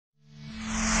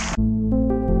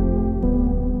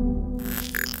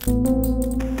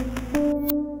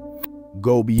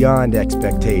Go beyond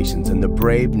expectations in the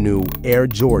brave new Air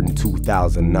Jordan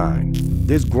 2009.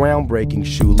 This groundbreaking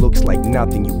shoe looks like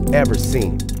nothing you've ever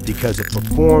seen because it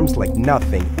performs like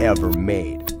nothing ever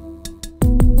made.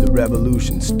 The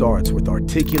revolution starts with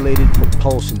articulated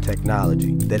propulsion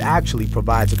technology that actually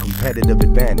provides a competitive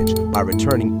advantage by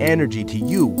returning energy to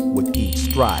you with each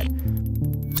stride.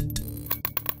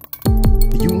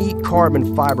 The unique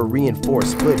carbon fiber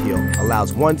reinforced split heel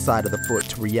allows one side of the foot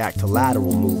to react to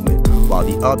lateral movement while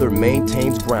the other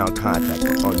maintains ground contact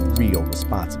for unreal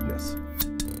responsiveness.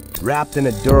 Wrapped in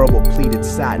a durable pleated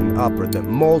satin upper that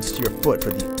molds to your foot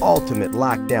for the ultimate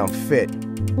lockdown fit,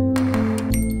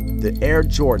 the Air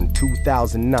Jordan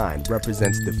 2009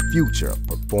 represents the future of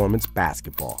performance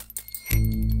basketball.